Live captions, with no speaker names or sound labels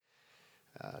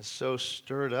So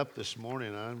stirred up this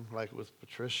morning. I'm like with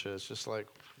Patricia. It's just like,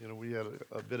 we had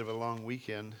a bit of a long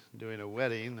weekend doing a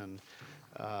wedding, and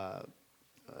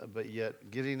but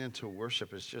yet getting into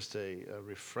worship is just a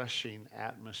refreshing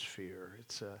atmosphere.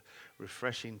 It's a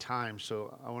refreshing time.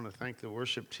 So I want to thank the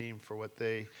worship team for what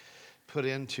they put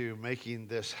into making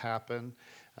this happen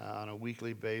on a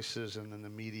weekly basis, and then the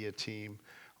media team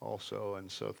also. And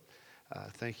so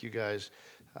thank you guys.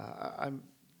 I'm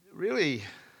really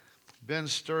been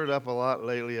stirred up a lot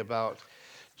lately about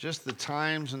just the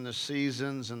times and the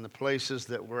seasons and the places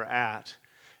that we're at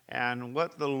and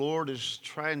what the Lord is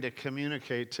trying to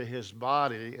communicate to his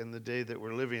body in the day that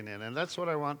we're living in. And that's what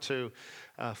I want to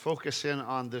focus in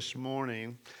on this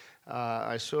morning.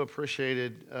 I so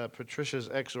appreciated Patricia's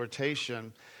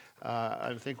exhortation.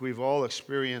 I think we've all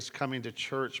experienced coming to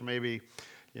church maybe,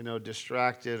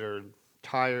 distracted or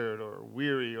tired or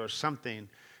weary or something,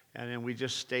 and then we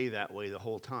just stay that way the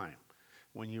whole time,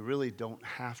 when you really don't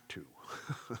have to.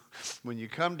 When you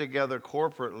come together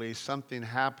corporately, something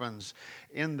happens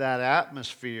in that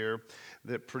atmosphere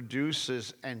that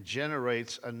produces and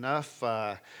generates enough,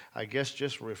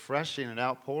 just refreshing and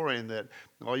outpouring that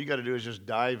all you got to do is just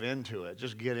dive into it.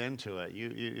 Just get into it.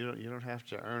 You don't have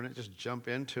to earn it. Just jump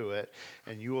into it,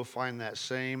 and you will find that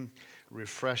same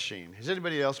refreshing. Has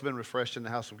anybody else been refreshed in the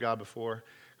house of God before?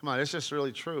 Come on, it's just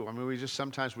really true. I mean,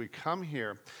 sometimes we come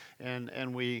here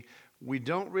and we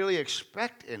don't really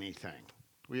expect anything.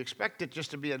 We expect it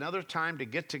just to be another time to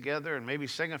get together and maybe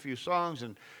sing a few songs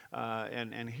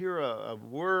and hear a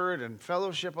word and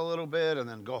fellowship a little bit and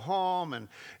then go home. And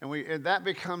that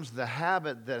becomes the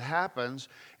habit that happens.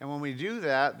 And when we do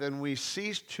that, then we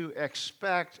cease to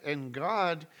expect, and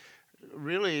God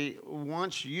really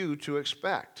wants you to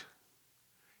expect.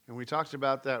 And we talked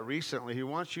about that recently. He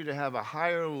wants you to have a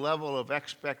higher level of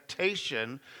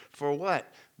expectation for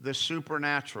what? The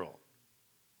supernatural.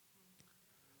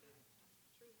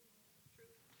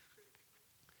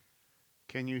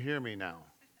 Can you hear me now?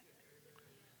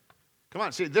 Come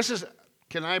on, see,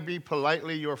 can I be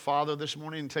politely your father this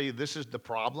morning and tell you this is the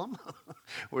problem?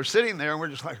 We're sitting there and we're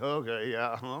just like, okay,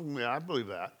 yeah, I believe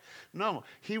that. No,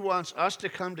 he wants us to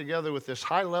come together with this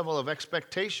high level of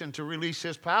expectation to release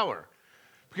his power.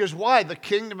 Because why? The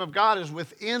kingdom of God is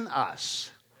within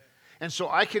us. And so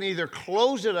I can either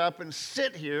close it up and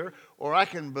sit here, or I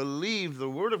can believe the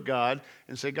word of God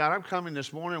and say, God, I'm coming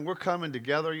this morning. We're coming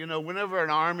together. Whenever an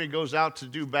army goes out to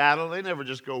do battle, they never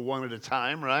just go one at a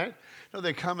time, right? No,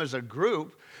 they come as a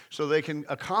group so they can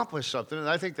accomplish something. And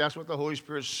I think that's what the Holy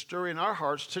Spirit's stirring our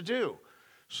hearts to do.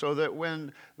 So that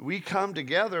when we come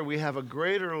together, we have a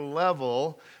greater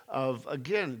level of,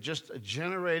 again, just a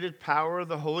generated power of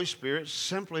the Holy Spirit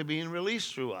simply being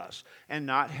released through us and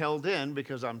not held in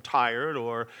because I'm tired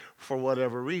or for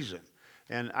whatever reason.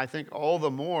 And I think all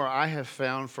the more I have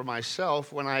found for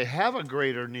myself when I have a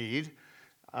greater need,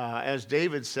 as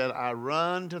David said, I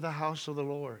run to the house of the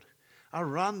Lord. I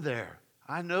run there.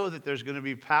 I know that there's going to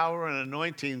be power and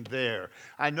anointing there.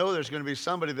 I know there's going to be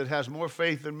somebody that has more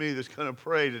faith than me that's going to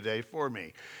pray today for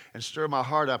me and stir my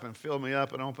heart up and fill me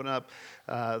up and open up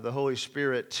the Holy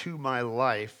Spirit to my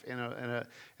life in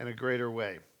a greater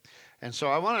way. And so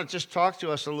I want to just talk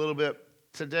to us a little bit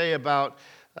today about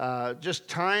just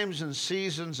times and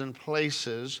seasons and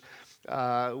places.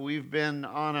 We've been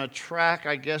on a track,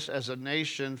 I guess, as a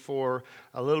nation for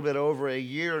a little bit over a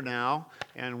year now,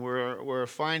 and we're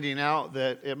finding out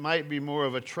that it might be more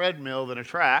of a treadmill than a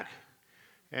track,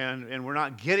 and we're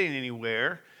not getting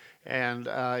anywhere. And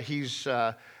I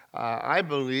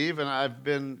believe, and I've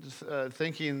been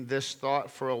thinking this thought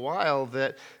for a while,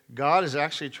 that God is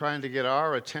actually trying to get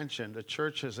our attention, the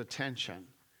church's attention.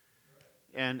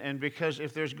 And because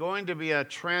if there's going to be a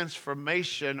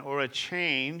transformation or a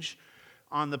change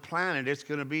on the planet, it's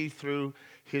going to be through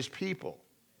his people.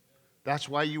 That's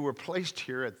why you were placed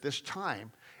here at this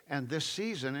time and this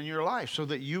season in your life, so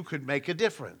that you could make a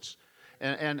difference.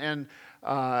 And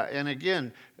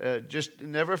again, just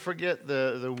never forget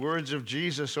the words of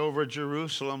Jesus over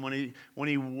Jerusalem when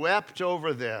he wept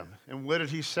over them. And what did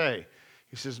he say?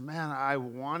 He says, man, I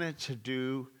wanted to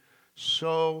do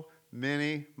so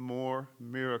many more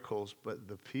miracles, but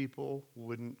the people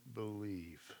wouldn't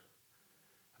believe.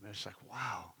 And it's like,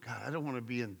 wow, God, I don't want to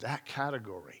be in that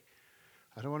category.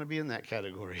 I don't want to be in that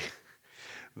category.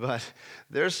 But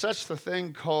there's such a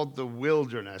thing called the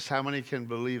wilderness. How many can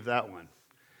believe that one?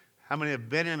 How many have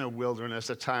been in a wilderness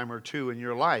a time or two in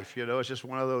your life? You know, it's just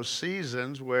one of those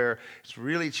seasons where it's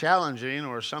really challenging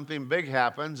or something big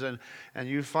happens and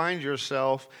you find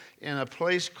yourself in a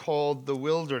place called the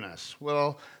wilderness.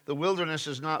 Well, the wilderness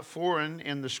is not foreign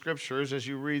in the scriptures. As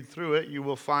you read through it, you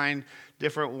will find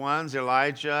different ones,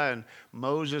 Elijah and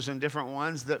Moses and different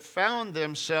ones that found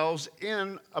themselves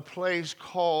in a place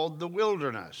called the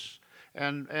wilderness.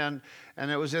 And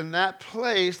it was in that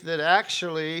place that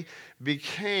actually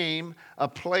became a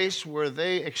place where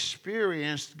they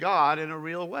experienced God in a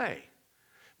real way.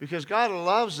 Because God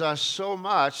loves us so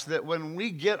much that when we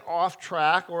get off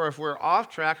track, or if we're off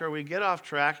track or we get off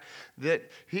track, that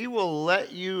He will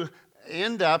let you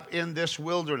end up in this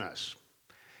wilderness.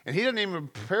 And He didn't even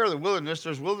prepare the wilderness.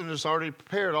 There's wilderness already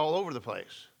prepared all over the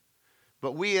place.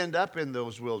 But we end up in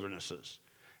those wildernesses.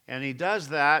 And He does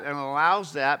that and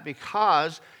allows that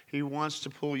because He wants to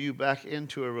pull you back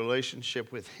into a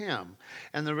relationship with Him.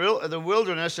 And the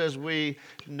wilderness, as we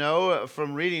know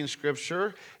from reading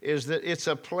Scripture, is that it's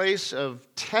a place of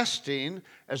testing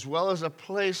as well as a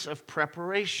place of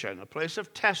preparation. A place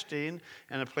of testing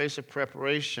and a place of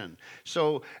preparation.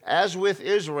 So as with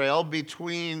Israel,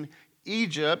 between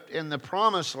Egypt and the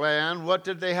Promised Land, what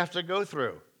did they have to go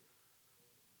through?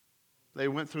 They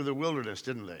went through the wilderness,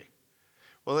 didn't they?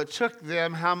 Well, it took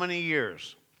them how many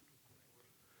years?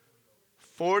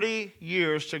 40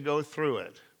 years to go through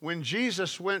it. When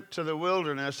Jesus went to the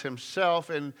wilderness Himself,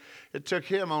 and it took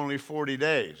Him only 40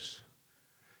 days.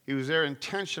 He was there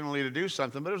intentionally to do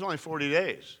something, but it was only 40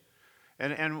 days.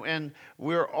 And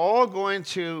we're all going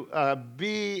to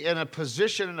be in a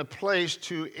position, in a place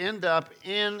to end up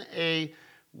in a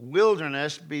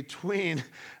wilderness between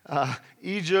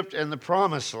Egypt and the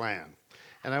Promised Land.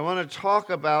 And I want to talk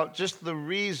about just the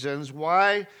reasons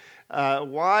why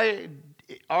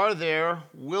are there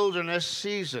wilderness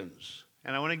seasons.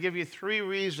 And I want to give you 3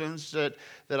 reasons that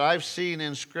I've seen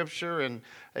in Scripture and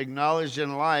acknowledged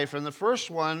in life. And the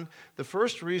first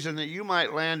reason that you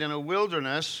might land in a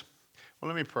wilderness,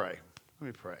 well, let me pray.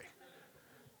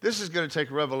 This is going to take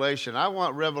revelation. I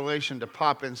want revelation to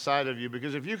pop inside of you,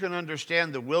 because if you can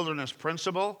understand the wilderness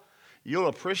principle, you'll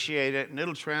appreciate it and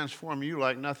it'll transform you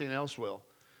like nothing else will.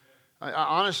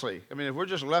 Honestly, I mean, if we're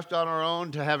just left on our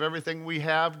own to have everything we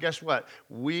have, guess what?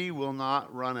 We will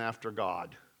not run after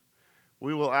God.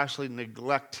 We will actually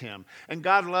neglect Him. And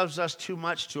God loves us too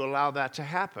much to allow that to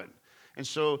happen. And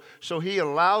so He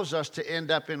allows us to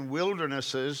end up in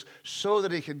wildernesses so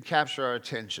that He can capture our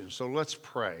attention. So let's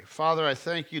pray. Father, I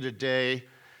thank You today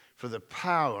for the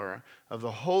power of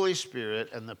the Holy Spirit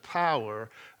and the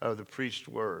power of the preached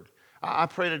word. I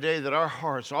pray today that our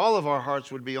hearts, all of our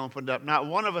hearts, would be opened up. Not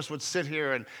one of us would sit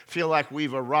here and feel like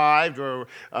we've arrived or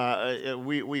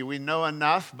we know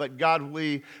enough, but God,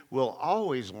 we will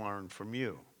always learn from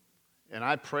You. And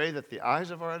I pray that the eyes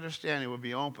of our understanding would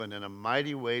be opened in a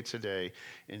mighty way today,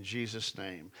 in Jesus'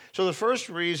 name. So the first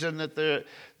reason that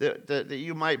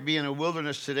you might be in a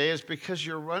wilderness today is because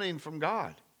you're running from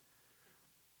God.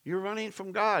 You're running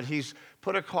from God. He's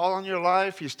put a call on your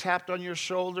life. He's tapped on your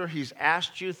shoulder. He's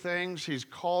asked you things. He's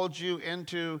called you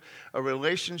into a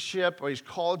relationship, or He's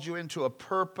called you into a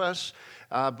purpose.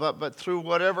 But through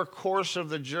whatever course of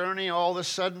the journey, all of a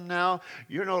sudden now,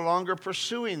 you're no longer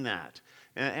pursuing that.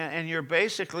 And you're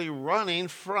basically running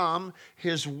from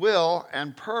His will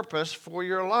and purpose for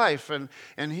your life.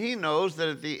 And He knows that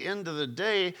at the end of the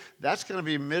day, that's going to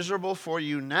be miserable for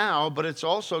you now, but it's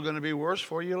also going to be worse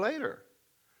for you later.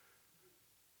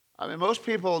 I mean, most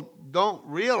people don't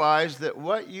realize that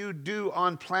what you do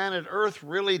on planet Earth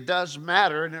really does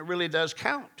matter, and it really does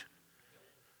count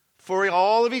for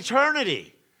all of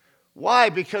eternity. Why?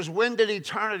 Because when did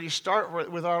eternity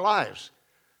start with our lives?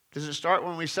 Does it start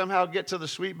when we somehow get to the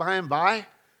sweet by and by?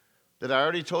 Did I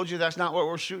already told you that's not what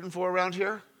we're shooting for around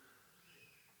here?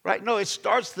 Right? No, it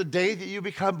starts the day that you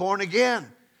become born again.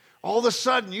 All of a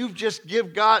sudden, you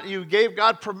gave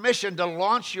God permission to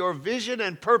launch your vision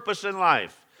and purpose in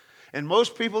life. And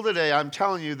most people today, I'm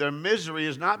telling you, their misery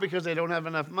is not because they don't have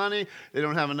enough money, they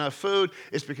don't have enough food.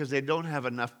 It's because they don't have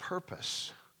enough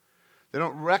purpose. They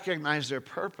don't recognize their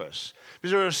purpose.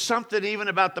 Because there was something even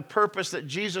about the purpose that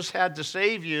Jesus had to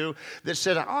save you that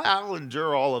said, I'll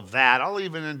endure all of that. I'll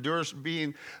even endure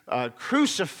being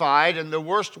crucified in the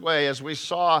worst way, as we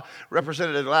saw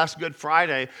represented last Good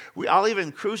Friday. I'll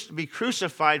even be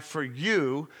crucified for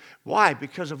you. Why?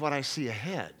 Because of what I see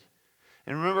ahead.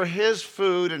 And remember, His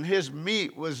food and His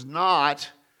meat was not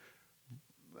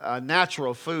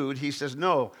natural food. He says,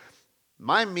 no,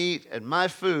 my meat and my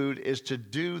food is to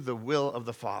do the will of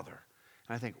the Father.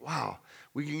 I think, wow,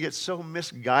 we can get so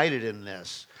misguided in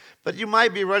this. But you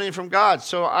might be running from God.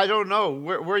 So I don't know.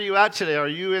 Where are you at today? Are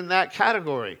you in that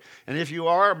category? And if you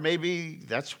are, maybe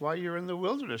that's why you're in the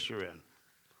wilderness you're in.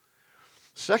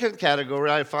 Second category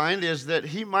I find is that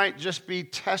he might just be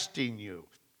testing you.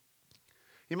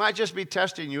 He might just be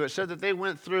testing you. It said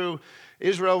that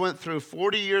Israel went through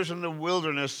 40 years in the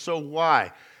wilderness. So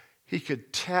why? He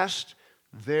could test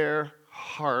their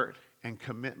heart and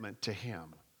commitment to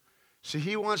him. See,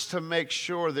 he wants to make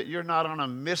sure that you're not on a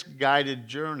misguided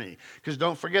journey. Because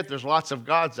don't forget, there's lots of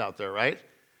gods out there, right?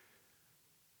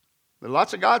 There are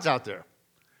lots of gods out there.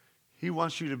 He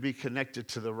wants you to be connected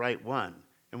to the right one.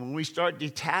 And when we start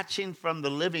detaching from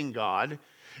the living God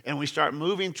and we start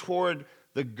moving toward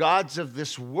the gods of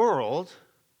this world,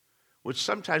 which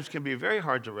sometimes can be very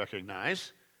hard to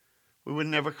recognize, we would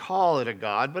never call it a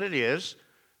god, but it is.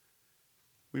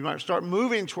 We might start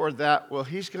moving toward that. Well,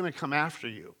 he's going to come after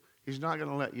you. He's not going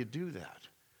to let you do that.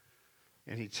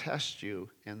 And he tests you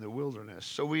in the wilderness.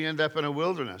 So we end up in a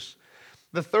wilderness.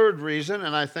 The third reason,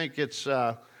 and I think it's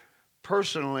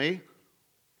personally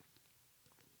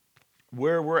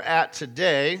where we're at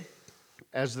today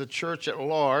as the church at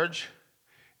large,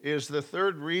 is the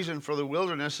third reason for the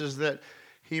wilderness is that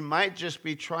he might just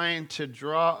be trying to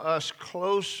draw us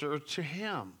closer to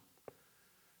him.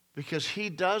 Because he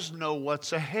does know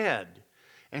what's ahead.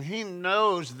 And he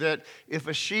knows that if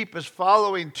a sheep is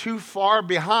following too far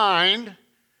behind,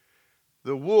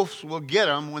 the wolves will get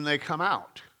them when they come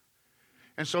out.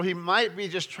 And so he might be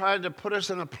just trying to put us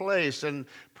in a place. And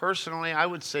personally, I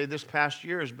would say this past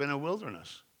year has been a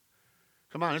wilderness.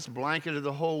 Come on, it's blanketed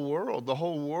the whole world. The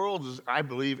whole world is, I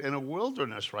believe, in a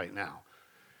wilderness right now.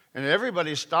 And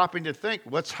everybody's stopping to think,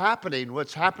 what's happening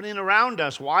around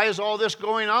us? Why is all this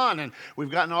going on? And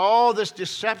we've gotten all this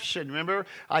deception. Remember,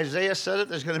 Isaiah said it,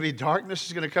 there's going to be darkness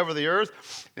is going to cover the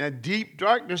earth, and deep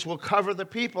darkness will cover the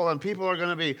people, and people are going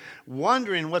to be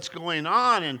wondering what's going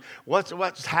on and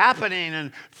what's happening,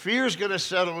 and fear's going to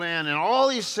settle in, and all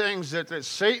these things that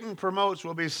Satan promotes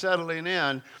will be settling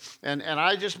in. And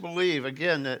I just believe,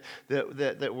 again,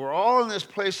 that we're all in this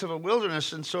place of a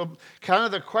wilderness, and so kind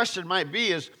of the question might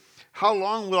be is, how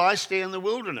long will I stay in the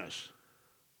wilderness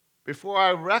before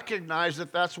I recognize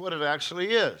that that's what it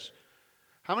actually is?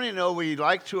 How many know we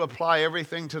like to apply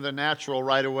everything to the natural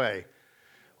right away?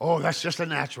 Oh, that's just a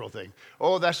natural thing.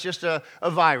 Oh, that's just a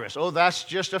virus. Oh, that's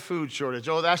just a food shortage.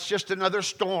 Oh, that's just another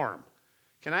storm.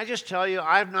 Can I just tell you,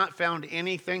 I've not found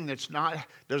anything does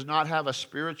not have a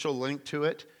spiritual link to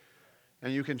it.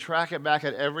 And you can track it back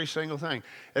at every single thing.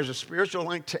 There's a spiritual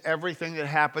link to everything that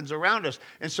happens around us.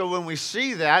 And so when we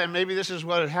see that, and maybe this is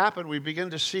what had happened, we begin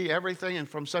to see everything and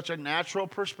from such a natural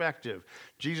perspective.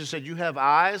 Jesus said, you have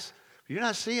eyes, but you're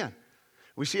not seeing.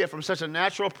 We see it from such a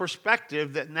natural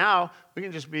perspective that now we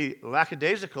can just be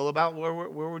lackadaisical about where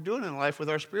we're doing in life with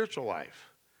our spiritual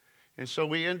life. And so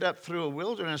we end up through a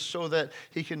wilderness so that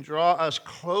he can draw us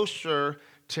closer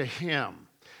to him.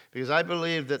 Because I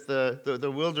believe that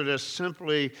the wilderness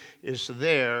simply is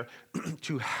there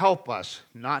to help us,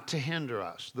 not to hinder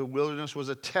us. The wilderness was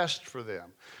a test for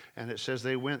them. And it says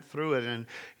they went through it. And,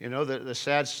 you know, the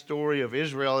sad story of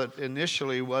Israel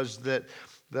initially was that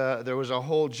there was a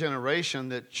whole generation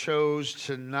that chose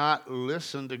to not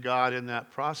listen to God in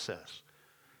that process.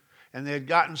 And they had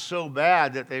gotten so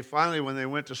bad that they finally, when they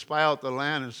went to spy out the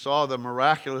land and saw the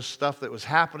miraculous stuff that was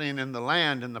happening in the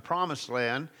land, in the promised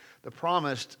land,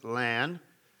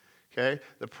 okay,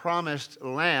 the promised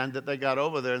land that they got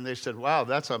over there, and they said, wow,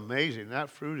 that's amazing. That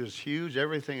fruit is huge.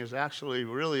 Everything is actually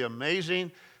really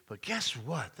amazing. But guess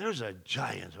what? There's a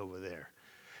giant over there,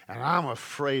 and I'm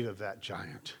afraid of that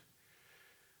giant.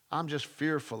 I'm just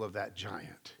fearful of that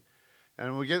giant.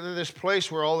 And we get to this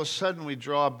place where all of a sudden we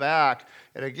draw back.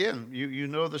 And again, you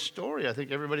know the story. I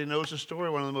think everybody knows the story.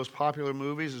 One of the most popular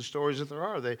movies and stories that there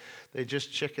are. They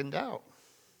just chickened out.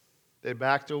 They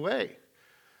backed away.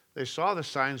 They saw the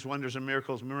signs, wonders, and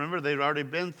miracles. Remember, they'd already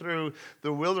been through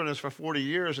the wilderness for 40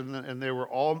 years, and they were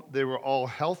all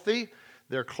healthy.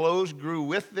 Their clothes grew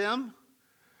with them.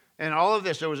 And all of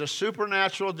this, there was a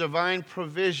supernatural divine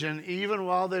provision even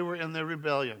while they were in their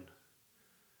rebellion.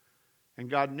 And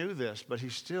God knew this, but he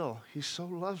so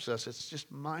loves us. It's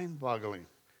just mind-boggling.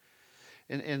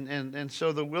 And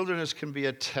so the wilderness can be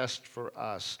a test for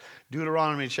us.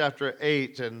 Deuteronomy chapter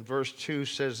 8 and verse 2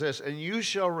 says this, and you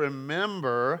shall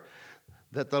remember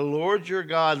that the Lord your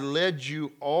God led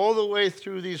you all the way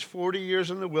through these 40 years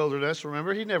in the wilderness.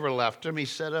 Remember, he never left them. He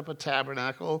set up a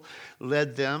tabernacle,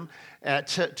 led them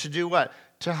to do what?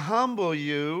 To humble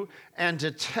you and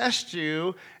to test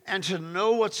you and to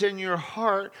know what's in your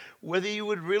heart, whether you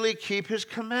would really keep his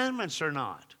commandments or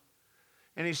not.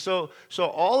 And so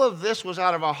all of this was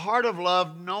out of a heart of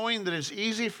love, knowing that it's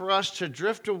easy for us to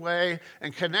drift away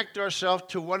and connect ourselves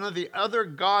to one of the other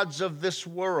gods of this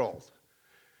world.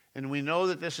 And we know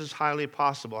that this is highly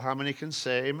possible. How many can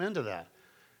say amen to that?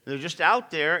 They're just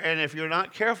out there, and if you're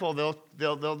not careful,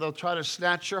 they'll try to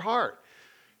snatch your heart.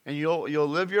 And you'll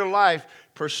live your life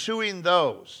pursuing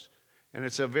those. And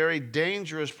it's a very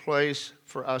dangerous place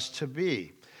for us to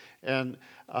be. And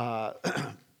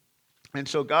and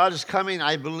so God is coming,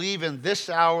 I believe, in this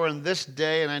hour and this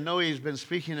day, and I know He's been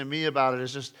speaking to me about it.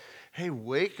 It's just, hey,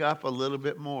 wake up a little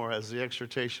bit more, as the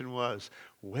exhortation was.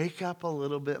 Wake up a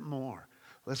little bit more.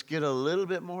 Let's get a little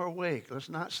bit more awake. Let's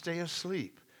not stay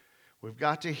asleep. We've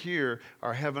got to hear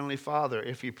our Heavenly Father.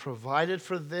 If He provided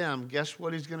for them, guess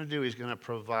what He's going to do? He's going to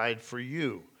provide for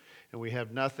you. And we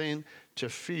have nothing to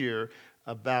fear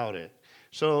about it.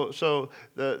 So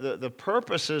the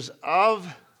purposes of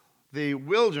the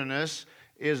wilderness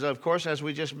is, of course, as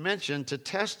we just mentioned, to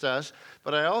test us,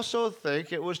 but I also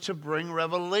think it was to bring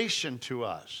revelation to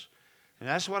us. And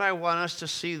that's what I want us to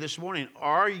see this morning.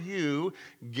 Are you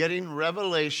getting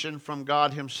revelation from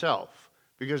God Himself?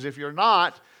 Because if you're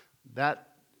not, that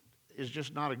is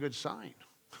just not a good sign.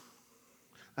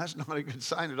 That's not a good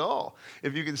sign at all.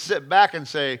 If you can sit back and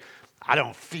say, I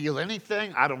don't feel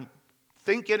anything, I don't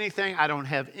think anything, I don't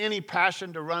have any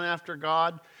passion to run after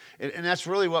God, and that's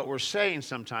really what we're saying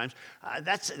sometimes,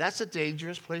 that's a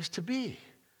dangerous place to be.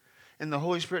 And the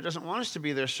Holy Spirit doesn't want us to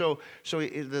be there. So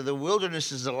the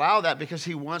wilderness is allowed that because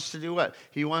He wants to do what?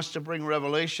 He wants to bring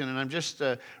revelation. And I'm just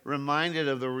reminded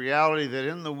of the reality that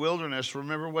in the wilderness,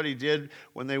 remember what He did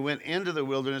when they went into the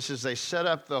wilderness is they set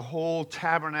up the whole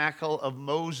tabernacle of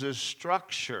Moses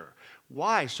structure.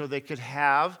 Why? So they could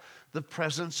have the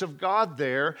presence of God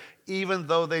there, even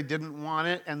though they didn't want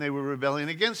it and they were rebelling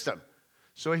against Him.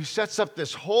 So He sets up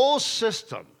this whole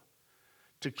system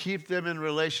to keep them in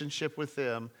relationship with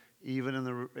them, even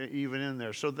in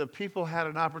there. So the people had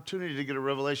an opportunity to get a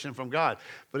revelation from God.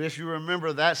 But if you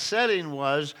remember, that setting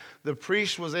was the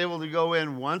priest was able to go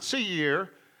in once a year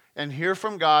and hear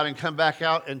from God and come back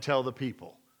out and tell the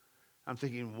people. I'm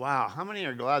thinking, wow, how many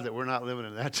are glad that we're not living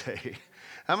in that day?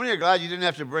 How many are glad you didn't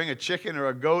have to bring a chicken or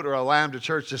a goat or a lamb to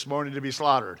church this morning to be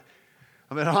slaughtered?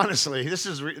 I mean, honestly,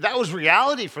 that was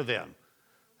reality for them.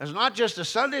 It's not just a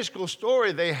Sunday school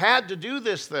story. They had to do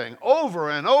this thing over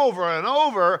and over and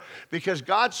over because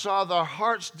God saw their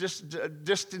hearts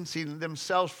distancing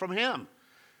themselves from Him.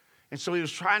 And so He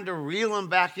was trying to reel them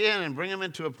back in and bring them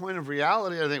into a point of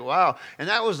reality. I think, wow. And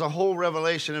that was the whole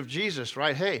revelation of Jesus,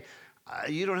 right? Hey,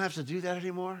 you don't have to do that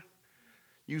anymore.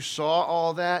 You saw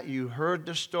all that. You heard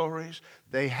the stories.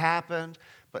 They happened.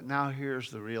 But now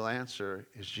here's the real answer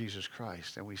is Jesus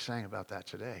Christ. And we sang about that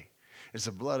today. It's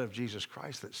the blood of Jesus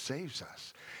Christ that saves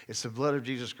us. It's the blood of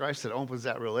Jesus Christ that opens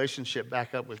that relationship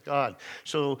back up with God.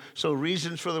 So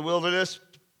reasons for the wilderness,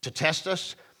 to test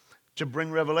us, to bring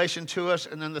revelation to us.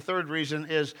 And then the third reason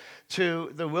is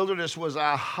the wilderness was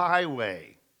a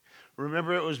highway.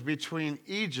 Remember, it was between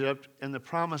Egypt and the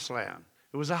Promised Land.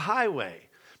 It was a highway.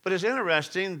 But it's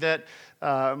interesting that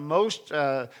most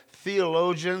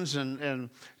theologians and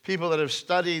people that have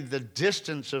studied the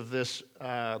distance of this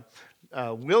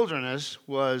wilderness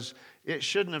was it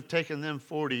shouldn't have taken them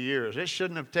 40 years. It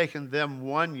shouldn't have taken them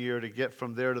 1 year to get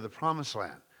from there to the Promised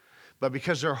Land. But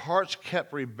because their hearts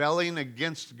kept rebelling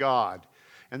against God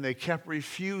and they kept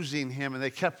refusing Him and they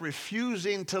kept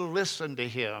refusing to listen to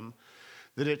Him,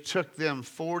 that it took them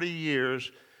 40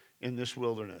 years in this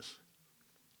wilderness.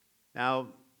 Now,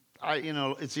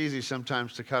 it's easy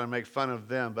sometimes to kind of make fun of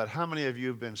them, but how many of you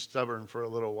have been stubborn for a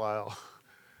little while?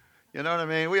 You know what I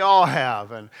mean? We all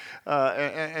have.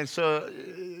 And so,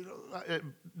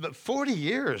 but 40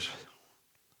 years,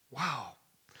 wow.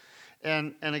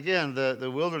 And again, the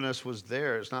wilderness was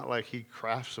there. It's not like He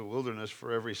crafts a wilderness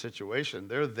for every situation.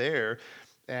 They're there,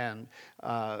 and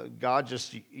God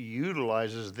just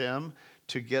utilizes them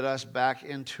to get us back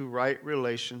into right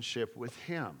relationship with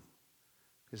Him,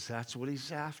 because that's what He's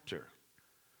after.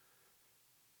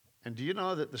 And do you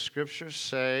know that the Scriptures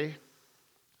say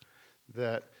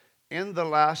that in the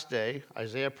last day,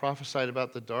 Isaiah prophesied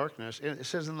about the darkness. It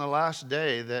says in the last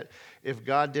day that if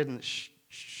God didn't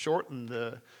shorten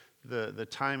the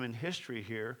time in history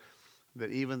here,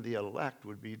 that even the elect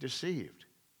would be deceived.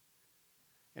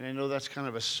 And I know that's kind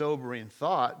of a sobering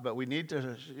thought, but we need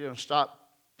to stop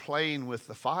playing with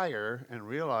the fire and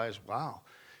realize, wow,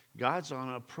 God's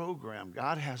on a program.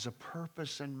 God has a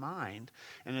purpose in mind,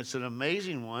 and it's an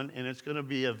amazing one, and it's going to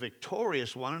be a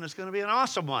victorious one, and it's going to be an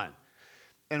awesome one.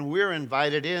 And we're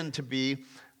invited in to be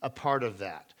a part of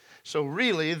that. So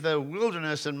really, the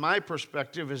wilderness, in my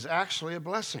perspective, is actually a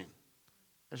blessing.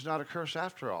 It's not a curse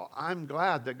after all. I'm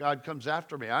glad that God comes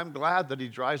after me. I'm glad that he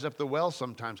dries up the well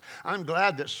sometimes. I'm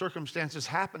glad that circumstances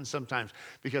happen sometimes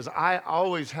because I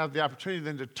always have the opportunity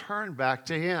then to turn back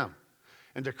to him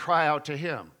and to cry out to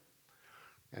him.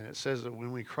 And it says that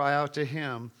when we cry out to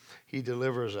him, he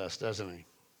delivers us, doesn't he?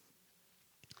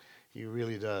 He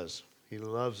really does. He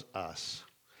loves us.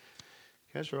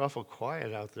 You guys are awful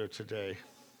quiet out there today.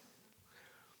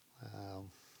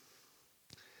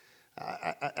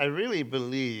 I really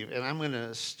believe, and I'm going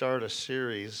to start a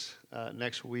series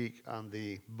next week on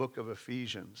the book of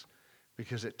Ephesians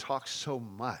because it talks so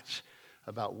much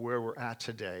about where we're at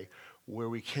today, where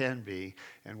we can be,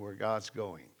 and where God's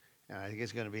going. And I think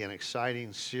it's going to be an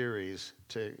exciting series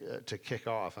to kick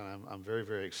off, and I'm very,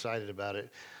 very excited about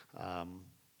it.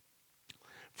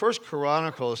 First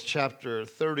Chronicles chapter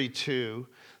 32,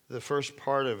 the first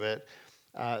part of it,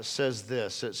 says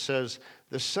this. It says,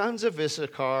 the sons of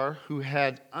Issachar who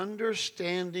had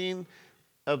understanding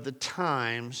of the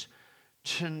times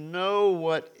to know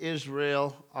what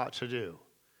Israel ought to do.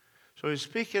 So he's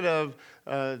speaking of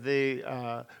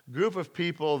the group of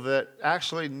people that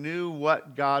actually knew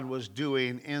what God was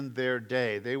doing in their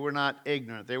day. They were not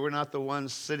ignorant. They were not the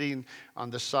ones sitting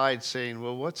on the side saying,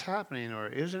 well, what's happening? Or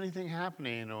is anything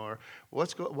happening? Or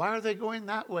why are they going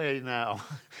that way now?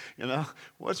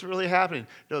 What's really happening?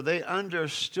 No, they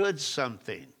understood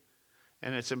something.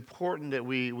 And it's important that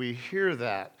we hear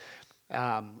that.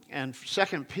 And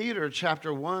 2 Peter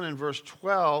chapter 1 and verse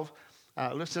 12,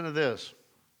 listen to this.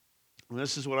 And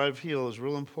this is what I feel is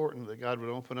real important that God would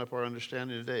open up our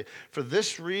understanding today. For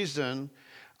this reason,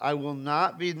 I will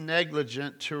not be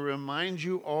negligent to remind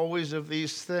you always of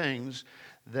these things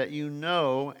that you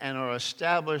know and are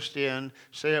established in,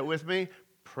 say it with me,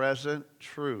 present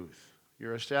truth.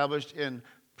 You're established in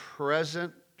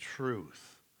present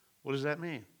truth. What does that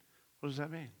mean? What does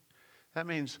that mean? That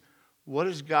means, what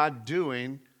is God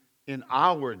doing in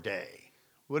our day?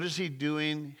 What is he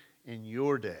doing in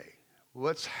your day?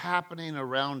 What's happening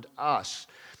around us?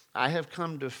 I have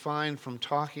come to find from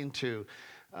talking to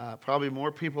probably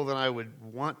more people than I would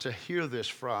want to hear this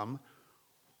from,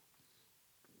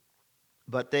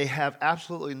 but they have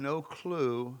absolutely no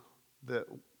clue that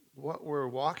what we're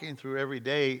walking through every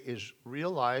day is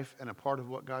real life and a part of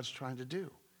what God's trying to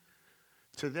do.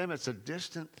 To them, it's a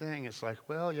distant thing. It's like,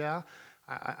 well, yeah,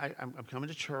 I'm coming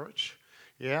to church.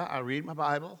 Yeah, I read my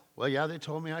Bible. Well, yeah, they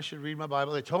told me I should read my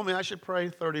Bible. They told me I should pray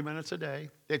 30 minutes a day.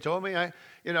 They told me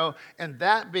and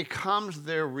that becomes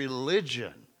their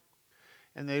religion.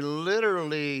 And they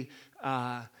literally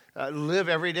live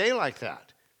every day like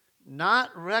that, not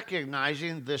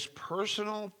recognizing this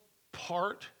personal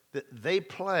part that they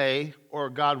play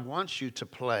or God wants you to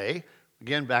play.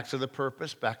 Again, back to the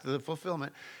purpose, back to the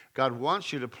fulfillment. God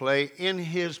wants you to play in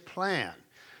his plan.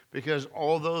 Because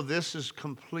although this is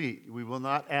complete, we will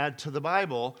not add to the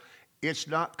Bible, it's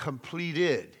not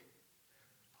completed.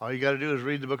 All you got to do is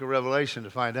read the book of Revelation to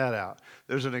find that out.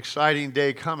 There's an exciting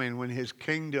day coming when his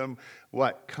kingdom,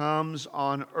 comes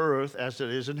on earth as it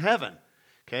is in heaven.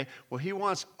 Okay? Well, he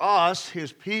wants us,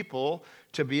 his people,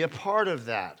 to be a part of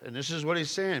that. And this is what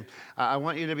he's saying. I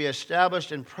want you to be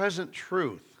established in present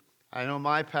truth. I know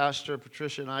my pastor,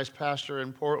 Patricia and I's pastor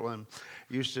in Portland,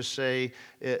 used to say,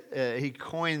 he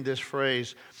coined this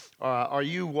phrase, are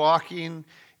you walking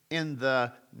in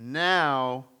the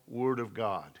now Word of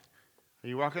God? Are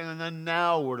you walking in the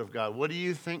now Word of God? What do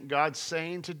you think God's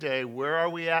saying today? Where are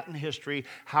we at in history?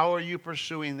 How are you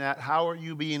pursuing that? How are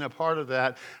you being a part of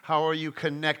that? How are you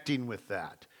connecting with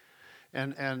that?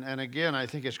 And again, I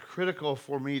think it's critical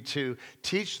for me to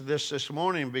teach this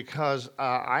morning because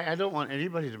I don't want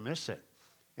anybody to miss it.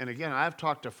 And again, I've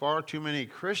talked to far too many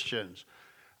Christians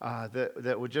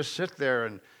that would just sit there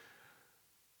and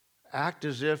act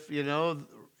as if,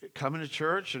 coming to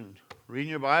church and reading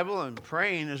your Bible and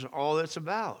praying is all it's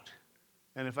about.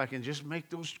 And if I can just make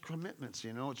those commitments,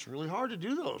 it's really hard to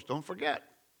do those. Don't forget.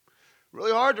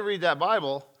 Really hard to read that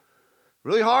Bible.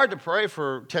 Really hard to pray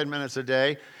for 10 minutes a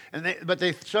day, but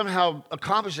they somehow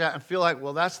accomplish that and feel like,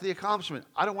 well, that's the accomplishment.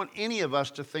 I don't want any of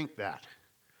us to think that.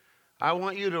 I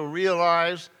want you to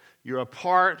realize you're a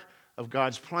part of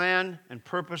God's plan and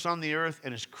purpose on the earth,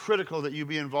 and it's critical that you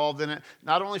be involved in it,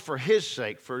 not only for his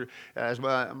sake, as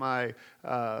my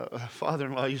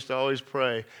father-in-law used to always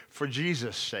pray, for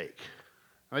Jesus' sake.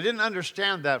 I didn't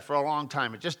understand that for a long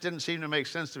time. It just didn't seem to make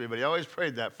sense to me, but he always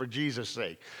prayed that for Jesus'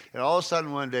 sake. And all of a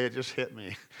sudden one day it just hit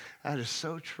me. That is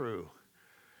so true.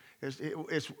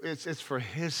 It's for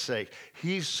his sake.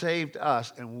 He saved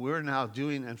us, and we're now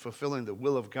doing and fulfilling the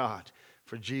will of God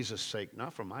for Jesus' sake,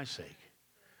 not for my sake.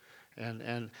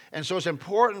 And so it's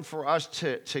important for us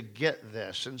to get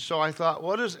this. And so I thought,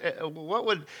 what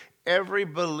would every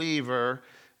believer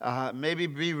maybe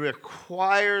be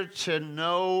required to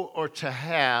know or to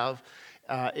have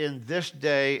in this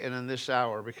day and in this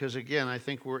hour? Because again, I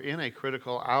think we're in a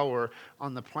critical hour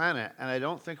on the planet. And I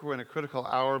don't think we're in a critical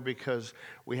hour because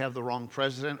we have the wrong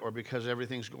president or because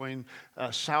everything's going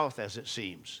south as it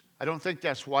seems. I don't think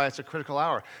that's why it's a critical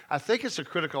hour. I think it's a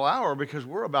critical hour because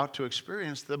we're about to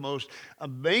experience the most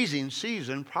amazing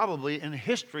season probably in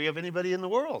history of anybody in the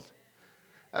world.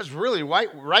 That's really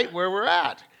right where we're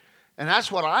at. And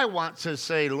that's what I want to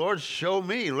say, Lord, show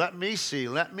me, let me see,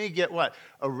 let me get what?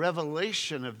 A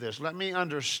revelation of this. Let me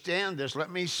understand this.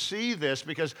 Let me see this.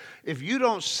 Because if you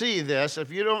don't see this,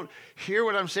 if you don't hear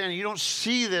what I'm saying, you don't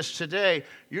see this today,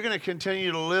 you're going to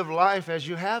continue to live life as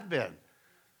you have been.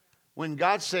 When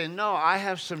God's saying, no, I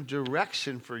have some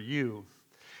direction for you.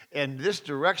 And this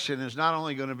direction is not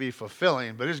only going to be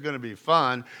fulfilling, but it's going to be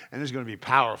fun and it's going to be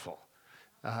powerful.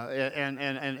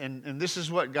 And this is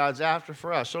what God's after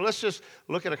for us. So let's just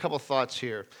look at a couple thoughts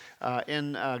here.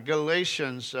 In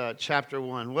Galatians chapter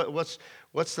 1,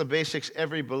 what's the basics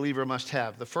every believer must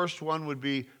have? The first one would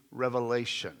be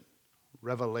revelation.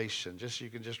 Revelation.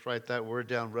 You can just write that word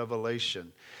down,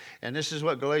 revelation. And this is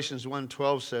what Galatians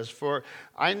 1:12 says, for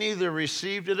I neither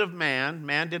received it of man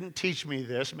didn't teach me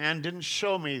this, man didn't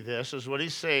show me this, is what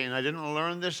he's saying. I didn't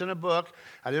learn this in a book,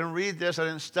 I didn't read this, I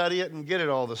didn't study it and get it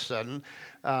all of a sudden.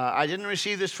 I didn't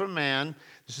receive this from man.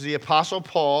 This is the Apostle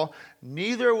Paul.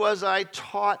 Neither was I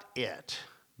taught it,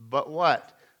 but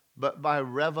what? But by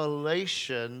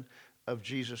revelation of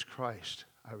Jesus Christ,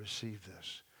 I received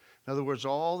this. In other words,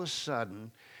 all of a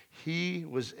sudden, he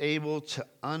was able to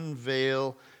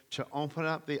unveil, to open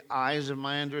up the eyes of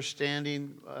my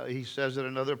understanding. He says it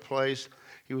another place.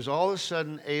 He was all of a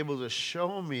sudden able to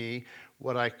show me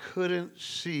what I couldn't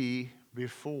see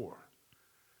before.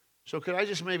 So could I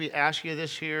just maybe ask you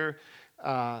this here?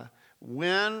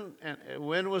 When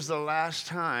was the last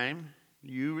time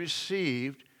you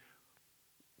received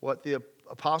what the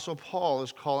Apostle Paul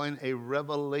is calling a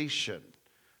revelation?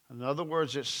 In other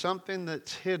words, it's something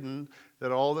that's hidden that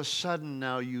all of a sudden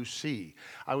now you see.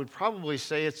 I would probably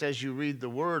say it's as you read the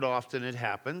Word often it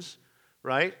happens,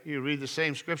 right? You read the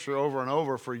same scripture over and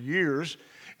over for years,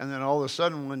 and then all of a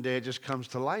sudden one day it just comes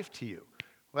to life to you.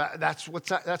 Well, that's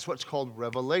what's called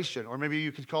revelation. Or maybe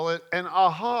you could call it an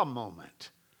aha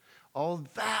moment. Oh,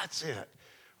 that's it.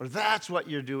 Or that's what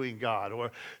you're doing, God.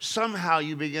 Or somehow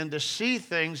you begin to see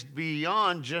things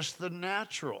beyond just the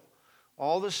natural.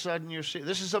 All of a sudden you're seeing.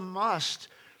 This is a must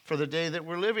for the day that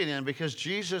we're living in because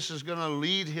Jesus is going to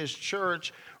lead his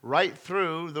church right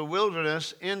through the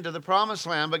wilderness into the promised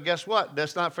land. But guess what?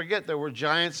 Let's not forget there were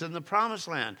giants in the promised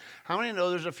land. How many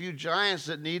know there's a few giants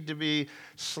that need to be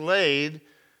slayed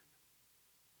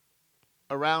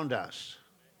around us?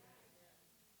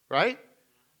 Right?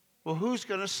 Well, who's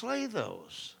going to slay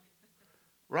those?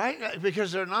 Right?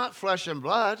 Because they're not flesh and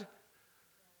blood.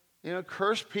 You know,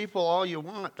 curse people all you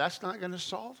want. That's not going to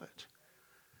solve it.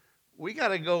 We got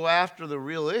to go after the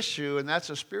real issue, and that's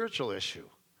a spiritual issue.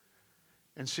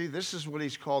 And see, this is what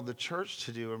he's called the church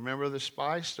to do. Remember the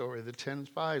spy story, the 10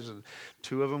 spies, and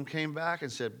 2 of them came back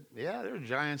and said, yeah, there are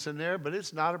giants in there, but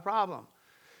it's not a problem.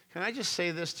 Can I just say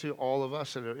this to all of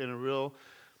us in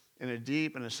a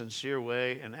deep and a sincere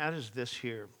way, and that is this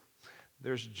here.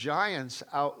 There's giants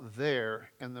out there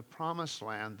in the promised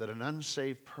land that an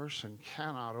unsaved person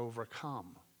cannot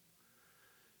overcome.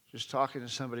 Just talking to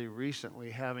somebody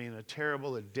recently having a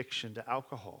terrible addiction to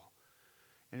alcohol.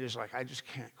 And he's like, I just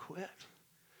can't quit.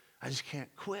 I just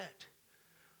can't quit.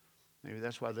 Maybe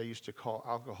that's why they used to call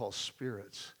alcohol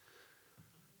spirits.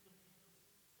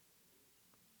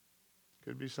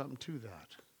 Could be something to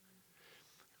that.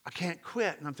 I can't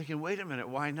quit. And I'm thinking, wait a minute,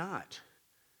 why not?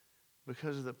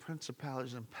 Because of the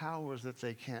principalities and powers that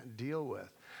they can't deal with.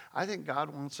 I think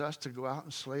God wants us to go out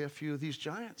and slay a few of these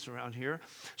giants around here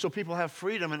so people have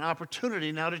freedom and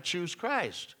opportunity now to choose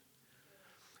Christ.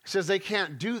 He says they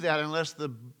can't do that unless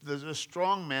the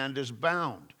strong man is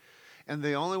bound. And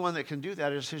the only one that can do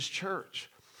that is his church.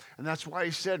 And that's why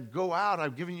he said, go out,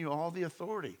 I've given you all the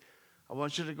authority. I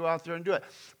want you to go out there and do it.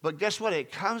 But guess what?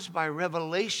 It comes by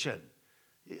revelation.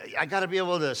 I got to be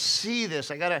able to see this.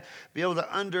 I got to be able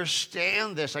to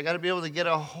understand this. I got to be able to get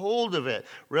a hold of it.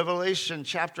 Revelation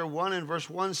chapter 1 and verse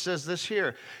 1 says this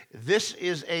here. This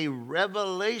is a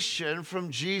revelation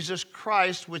from Jesus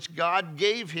Christ, which God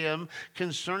gave him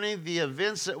concerning the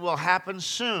events that will happen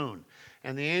soon.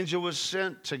 And the angel was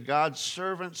sent to God's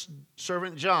servant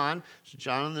John,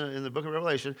 John in the book of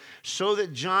Revelation, so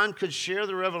that John could share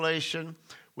the revelation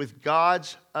with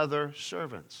God's other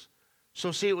servants.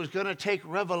 So see, it was going to take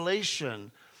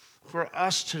revelation for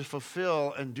us to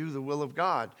fulfill and do the will of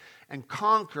God and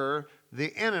conquer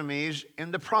the enemies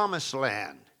in the promised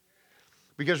land.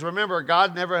 Because remember,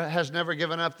 God has never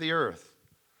given up the earth.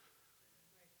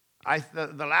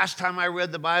 The last time I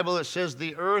read the Bible, it says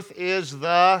the earth is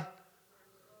the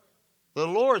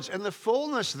Lord's and the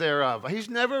fullness thereof. He's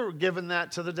never given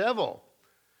that to the devil.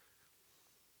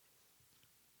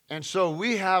 And so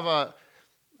we have a...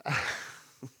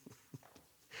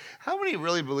 How many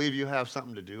really believe you have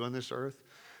something to do on this earth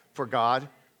for God?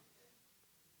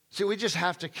 See, we just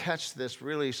have to catch this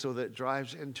really so that it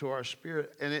drives into our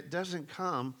spirit. And it doesn't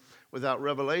come without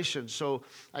revelation. So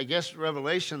I guess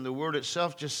revelation, the word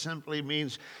itself just simply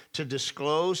means to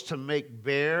disclose, to make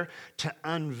bare, to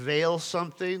unveil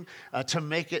something, to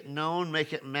make it known,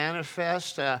 make it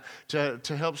manifest, to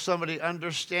help somebody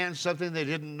understand something they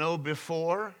didn't know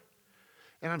before.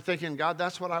 And I'm thinking, God,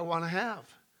 that's what I want to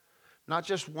have. Not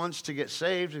just once to get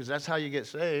saved, because that's how you get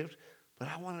saved, but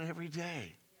I want it every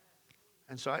day.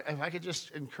 And so if I could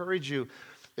just encourage you,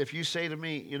 if you say to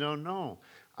me, no,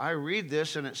 I read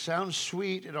this and it sounds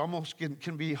sweet, it almost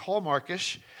can be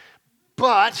Hallmarkish,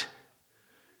 but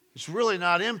it's really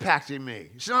not impacting me.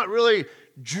 It's not really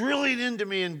drilling into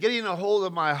me and getting a hold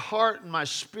of my heart and my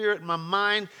spirit and my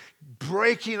mind,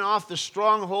 breaking off the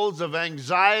strongholds of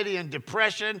anxiety and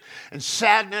depression and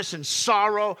sadness and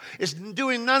sorrow. It's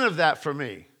doing none of that for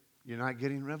me. You're not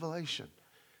getting revelation.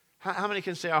 How many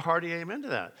can say a hearty amen to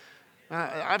that?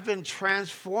 I've been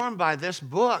transformed by this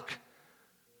book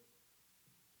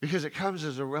because it comes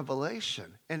as a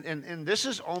revelation. And this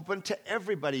is open to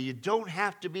everybody. You don't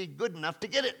have to be good enough to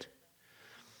get it.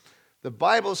 The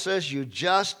Bible says you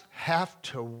just have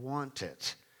to want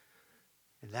it.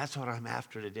 And that's what I'm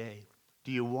after today.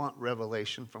 Do you want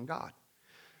revelation from God?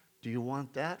 Do you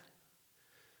want that?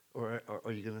 Or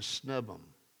are you going to snub them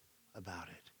about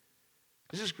it?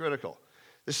 This is critical.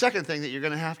 The second thing that you're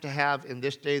going to have in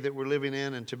this day that we're living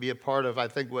in and to be a part of, I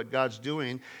think, what God's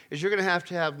doing, is you're going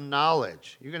to have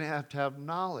knowledge. You're going to have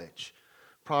knowledge.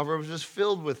 Proverbs is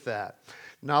filled with that.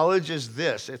 Knowledge is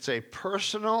this. It's a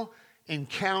personal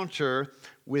encounter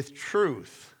with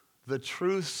truth, the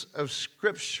truths of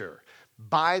Scripture,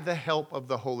 by the help of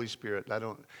the Holy Spirit. That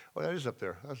is up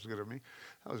there. That was good of me.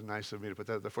 That was nice of me to put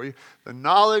that there for you. The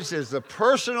knowledge is the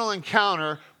personal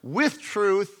encounter with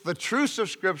truth, the truths of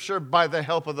Scripture, by the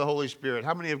help of the Holy Spirit.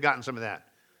 How many have gotten some of that?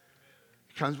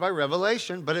 It comes by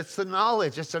revelation, but it's the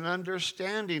knowledge. It's an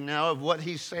understanding now of what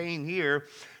he's saying here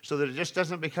so that it just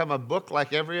doesn't become a book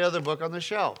like every other book on the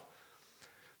shelf.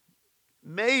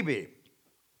 Maybe,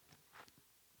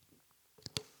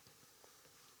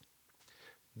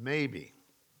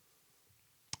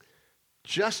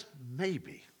 just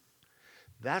maybe,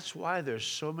 that's why there's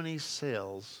so many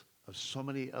sales of so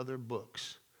many other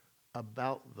books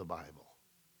about the Bible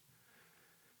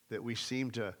that we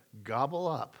seem to gobble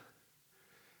up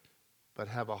but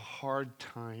have a hard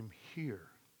time here.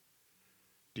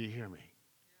 Do you hear me?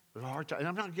 There's a hard time. And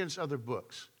I'm not against other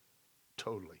books,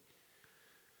 totally.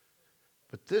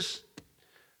 But this,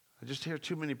 I just hear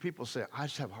too many people say, I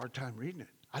just have a hard time reading it.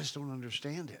 I just don't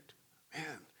understand it.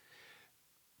 Man,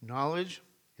 knowledge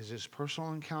is his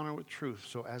personal encounter with truth.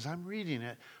 So as I'm reading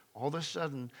it, all of a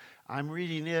sudden, I'm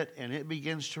reading it, and it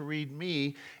begins to read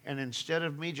me, and instead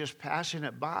of me just passing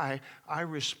it by, I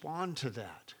respond to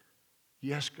that.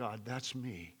 Yes, God, that's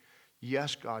me.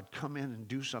 Yes, God, come in and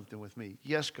do something with me.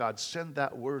 Yes, God, send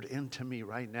that word into me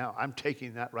right now. I'm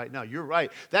taking that right now. You're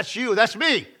right. That's you. That's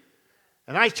me.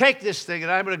 And I take this thing,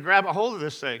 and I'm going to grab a hold of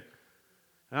this thing.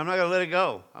 And I'm not going to let it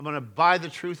go. I'm going to buy the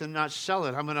truth and not sell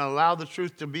it. I'm going to allow the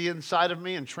truth to be inside of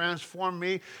me and transform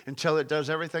me until it does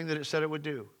everything that it said it would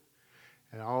do.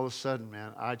 And all of a sudden,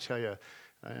 man, I tell you,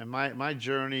 my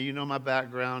journey, you know my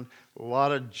background, a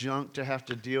lot of junk to have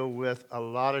to deal with, a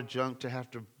lot of junk to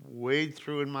have to wade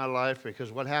through in my life,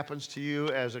 because what happens to you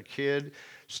as a kid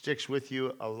sticks with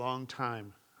you a long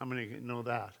time. How many know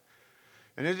that?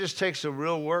 And it just takes a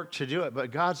real work to do it.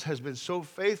 But God has been so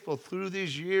faithful through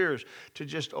these years to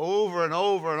just over and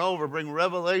over and over bring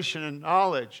revelation and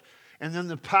knowledge. And then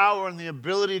the power and the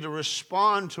ability to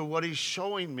respond to what he's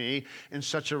showing me in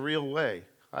such a real way.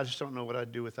 I just don't know what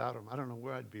I'd do without him. I don't know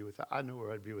where I'd be without. I know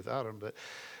where I'd be without him, but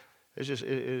it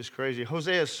is crazy.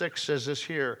 Hosea 6 says this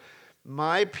here: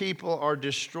 my people are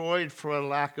destroyed for a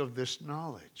lack of this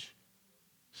knowledge.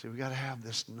 See, we got to have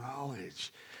this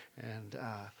knowledge. And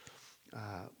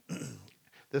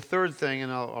the third thing, and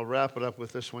I'll wrap it up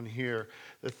with this one here.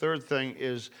 The third thing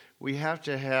is we have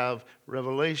to have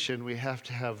revelation. We have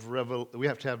to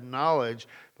have knowledge,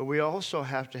 but we also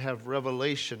have to have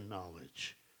revelation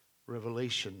knowledge.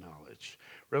 Revelation knowledge.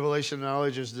 Revelation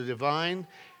knowledge is the divine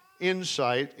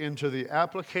insight into the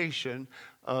application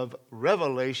of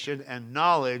revelation and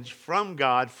knowledge from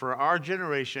God for our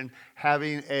generation,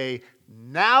 having a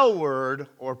now word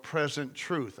or present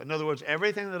truth. In other words,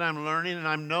 everything that I'm learning and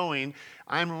I'm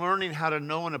learning how to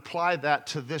know and apply that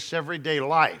to this everyday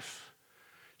life.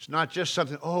 It's not just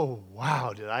something, oh,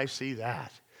 wow, did I see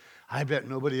that? I bet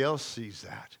nobody else sees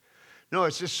that. No,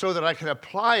 it's just so that I can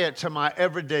apply it to my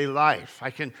everyday life.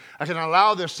 I can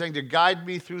allow this thing to guide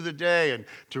me through the day and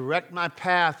direct my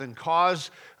path and cause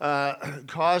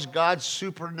God's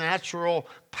supernatural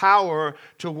power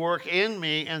to work in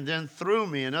me and then through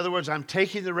me. In other words, I'm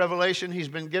taking the revelation He's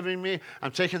been giving me,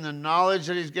 I'm taking the knowledge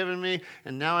that He's given me,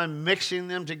 and now I'm mixing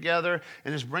them together,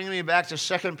 and it's bringing me back to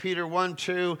 2 Peter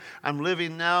 1:2. I'm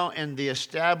living now in the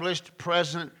established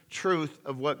present truth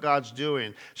of what God's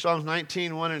doing. Psalms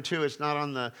 19:1 and 2. It's not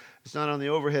on the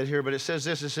overhead here, but it says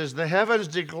this. It says, "The heavens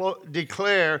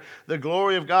declare the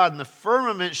glory of God, and the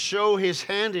firmament show His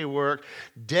handiwork.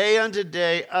 Day unto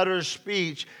day utters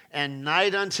speech, and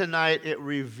night unto night it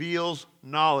reveals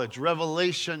knowledge."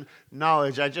 Revelation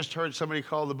knowledge. I just heard somebody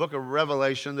call the book of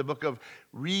Revelation the book of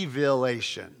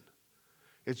revelation.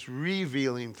 It's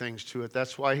revealing things to it.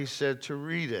 That's why he said to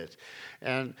read it.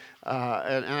 And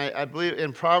I believe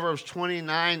in Proverbs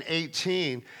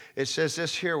 29:18, it says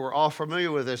this here. We're all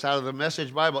familiar with this out of the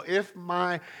Message Bible. If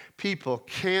my people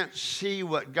can't see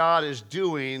what God is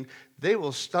doing, they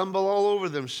will stumble all over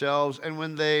themselves. And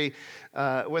when they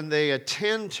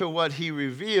attend to what He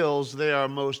reveals, they are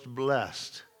most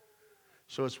blessed.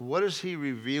 So it's, what is He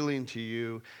revealing to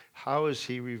you? How is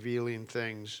He revealing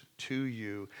things to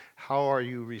you? How are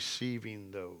you receiving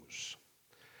those?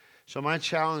 So my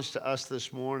challenge to us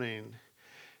this morning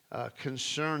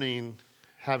concerning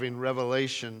having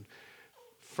revelation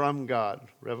from God,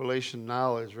 revelation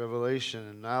knowledge, revelation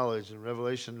and knowledge, and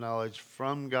revelation knowledge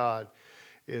from God,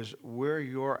 is where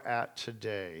you're at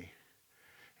today.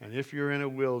 And if you're in a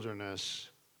wilderness,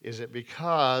 is it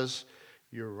because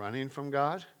you're running from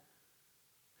God?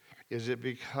 Is it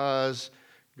because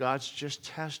God's just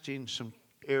testing some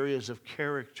areas of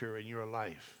character in your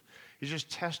life? He's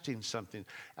just testing something.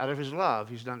 Out of His love,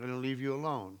 He's not going to leave you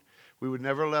alone. We would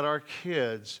never let our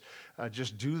kids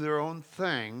just do their own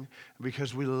thing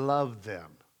because we love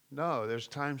them. No, there's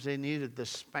times they needed the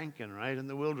spanking, right, in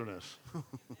the wilderness.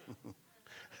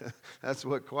 That's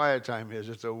what quiet time is.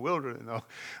 It's a wilderness.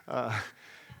 No.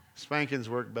 Spankings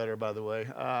work better, by the way.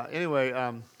 Anyway,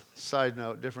 side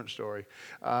note, different story.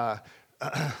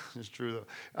 It's true,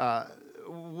 though.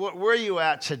 Where are you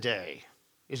at today?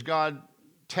 Is God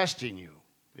testing you?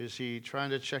 Is He trying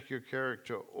to check your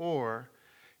character? Or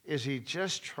is He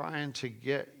just trying to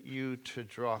get you to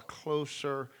draw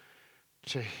closer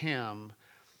to Him?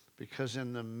 Because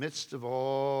in the midst of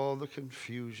all the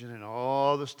confusion and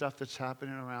all the stuff that's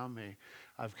happening around me,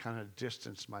 I've kind of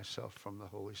distanced myself from the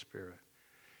Holy Spirit.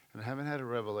 And I haven't had a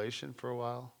revelation for a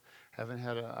while. I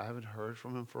haven't heard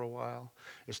from Him for a while.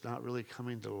 It's not really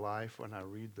coming to life when I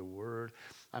read the Word.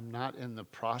 I'm not in the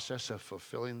process of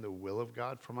fulfilling the will of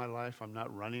God for my life. I'm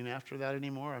not running after that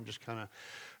anymore. I'm just kind of,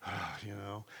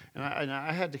 And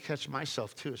I had to catch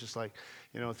myself too. It's just like,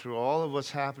 through all of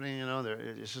what's happening,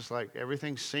 it's just like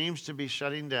everything seems to be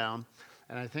shutting down.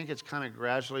 And I think it's kind of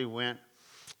gradually went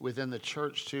within the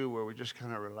church too, where we just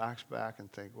kind of relax back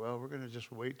and think, well, we're going to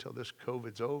just wait till this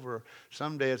COVID's over.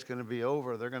 Someday it's going to be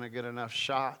over. They're going to get enough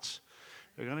shots.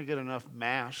 They're going to get enough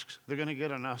masks. They're going to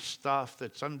get enough stuff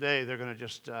that someday they're going to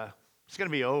just, it's going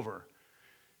to be over.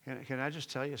 Can I just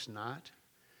tell you it's not?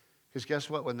 Because guess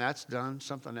what? When that's done,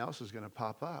 something else is going to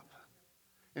pop up.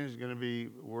 And it's going to be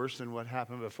worse than what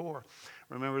happened before.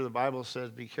 Remember, the Bible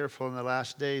says, be careful in the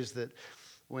last days that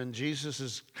when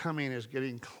Jesus' coming is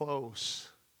getting close,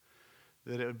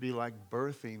 that it would be like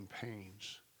birthing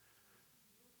pains.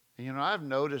 And I've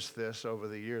noticed this over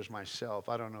the years myself.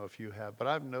 I don't know if you have, but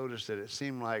I've noticed that it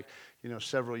seemed like,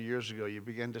 several years ago, you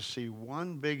began to see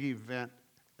one big event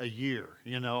a year,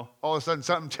 All of a sudden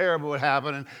something terrible would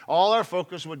happen, and all our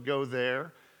focus would go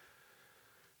there.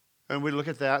 And we'd look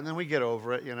at that, and then we'd get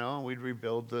over it, and we'd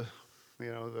rebuild the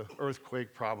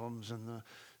earthquake problems and the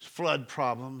flood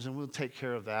problems, and we'll take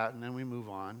care of that, and then we move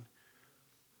on.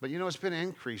 But it's been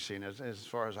increasing as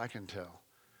far as I can tell.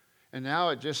 And now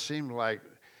it just seemed like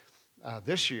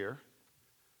this year,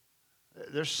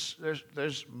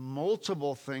 there's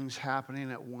multiple things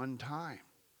happening at one time.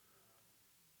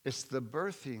 It's the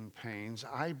birthing pains,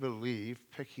 I believe,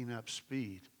 picking up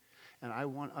speed. And I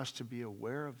want us to be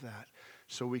aware of that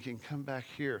so we can come back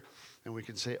here and we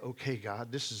can say, okay,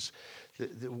 God, this is,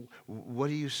 what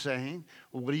are you saying?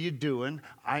 What are you doing?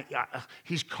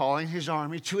 He's calling His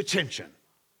army to attention.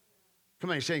 Come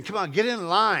on, he's saying, come on, get in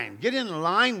line. Get in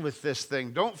line with this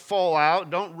thing. Don't fall out.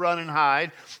 Don't run and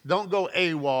hide. Don't go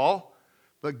AWOL.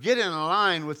 But get in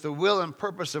line with the will and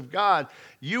purpose of God.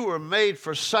 You were made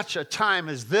for such a time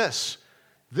as this.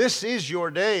 This is your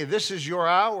day. This is your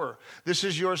hour. This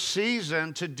is your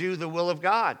season to do the will of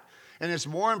God. And it's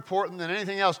more important than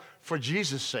anything else for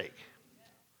Jesus' sake.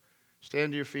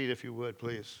 Stand to your feet if you would,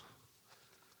 please.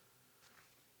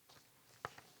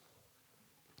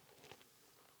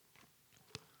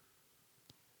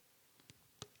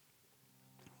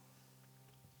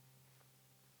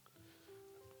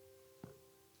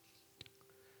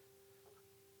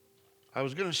 I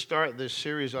was going to start this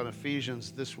series on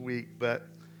Ephesians this week, but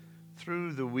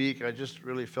through the week, I just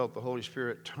really felt the Holy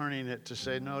Spirit turning it to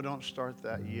say, no, don't start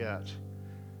that yet.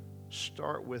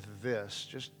 Start with this.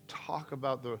 Just talk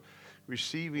about the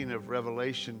receiving of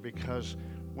revelation, because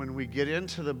when we get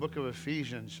into the book of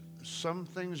Ephesians, some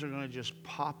things are going to just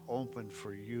pop open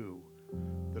for you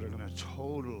that are going to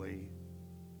totally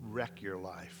wreck your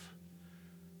life.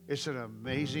 It's an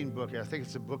amazing book. I think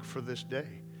it's a book for this day.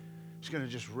 It's going to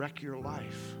just wreck your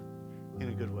life in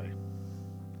a good way.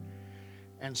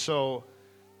 And so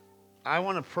I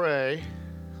want to pray.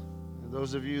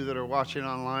 Those of you that are watching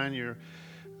online, you're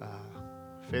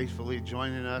faithfully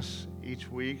joining us each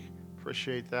week.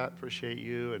 Appreciate that. Appreciate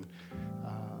you. And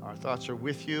our thoughts are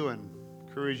with you, and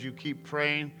encourage you keep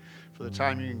praying for the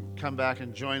time you can come back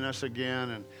and join us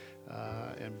again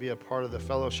and be a part of the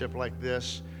fellowship like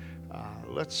this.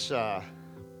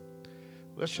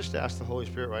 Let's just ask the Holy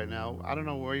Spirit right now. I don't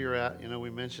know where you're at. You know, we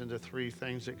mentioned the three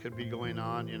things that could be going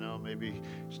on. You know, maybe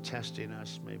he's testing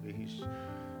us. Maybe he's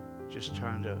just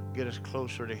trying to get us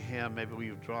closer to him. Maybe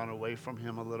we've drawn away from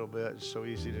him a little bit. It's so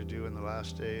easy to do in the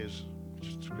last days.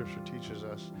 Scripture teaches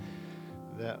us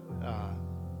that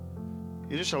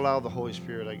you just allow the Holy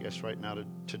Spirit, I guess, right now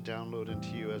to download into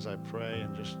you as I pray,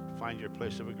 and just find your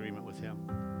place of agreement with him.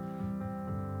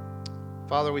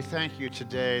 Father, we thank you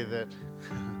today that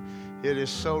it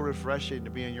is so refreshing to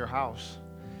be in your house.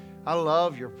 I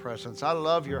love your presence. I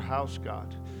love your house,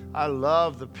 God. I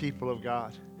love the people of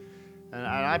God. And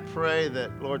I pray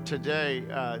that, Lord, today,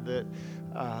 that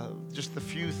just the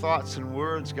few thoughts and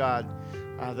words, God,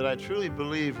 that I truly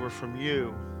believe were from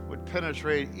you would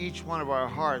penetrate each one of our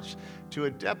hearts to a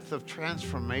depth of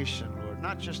transformation, Lord.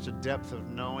 Not just a depth of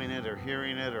knowing it or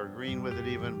hearing it or agreeing with it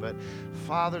even, but,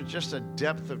 Father, just a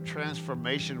depth of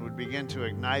transformation would begin to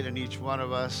ignite in each one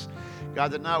of us.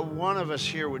 God, that not one of us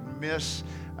here would miss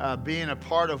being a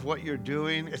part of what you're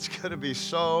doing. It's going to be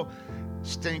so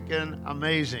stinking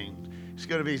amazing. It's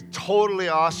going to be totally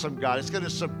awesome, God. It's going to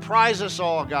surprise us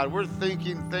all, God. We're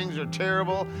thinking things are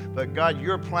terrible, but God,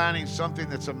 you're planning something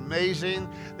that's amazing,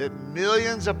 that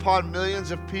millions upon millions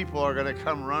of people are going to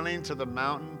come running to the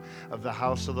mountain of the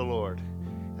house of the Lord.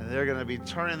 And they're going to be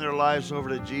turning their lives over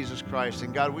to Jesus Christ.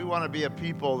 And God, we want to be a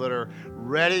people that are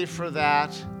ready for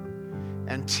that,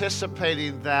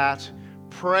 anticipating that,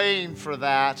 praying for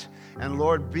that, and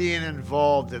Lord, being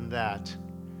involved in that.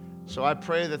 So I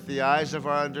pray that the eyes of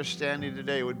our understanding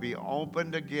today would be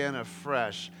opened again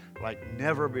afresh like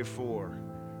never before.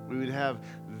 We would have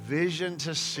vision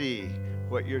to see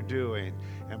what you're doing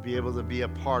and be able to be a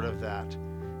part of that.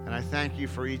 And I thank you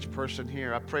for each person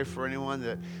here. I pray for anyone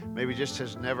that maybe just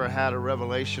has never had a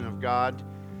revelation of God,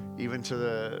 even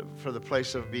for the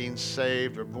place of being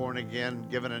saved or born again,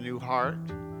 given a new heart.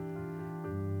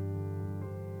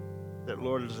 That,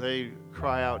 Lord, as they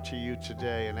cry out to you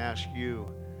today and ask you,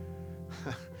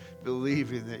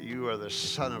 believing that you are the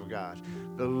Son of God,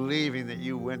 believing that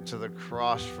you went to the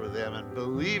cross for them, and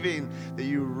believing that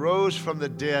you rose from the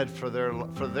dead for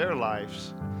their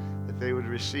lives, that they would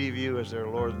receive you as their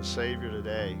Lord and Savior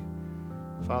today.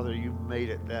 Father, you made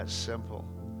it that simple.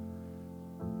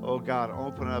 Oh God,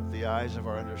 open up the eyes of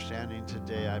our understanding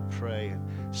today, I pray,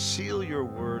 and seal your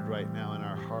word right now in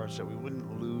our hearts that we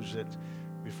wouldn't lose it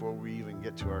before we even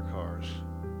get to our cars.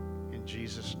 In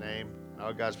Jesus' name.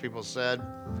 All God's people said,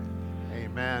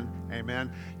 amen,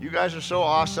 amen. You guys are so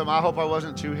awesome. I hope I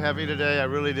wasn't too heavy today. I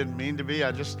really didn't mean to be.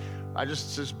 It's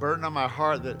just burdened on my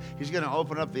heart that he's going to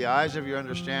open up the eyes of your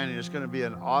understanding. It's going to be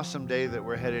an awesome day that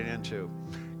we're heading into.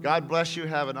 God bless you.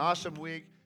 Have an awesome week.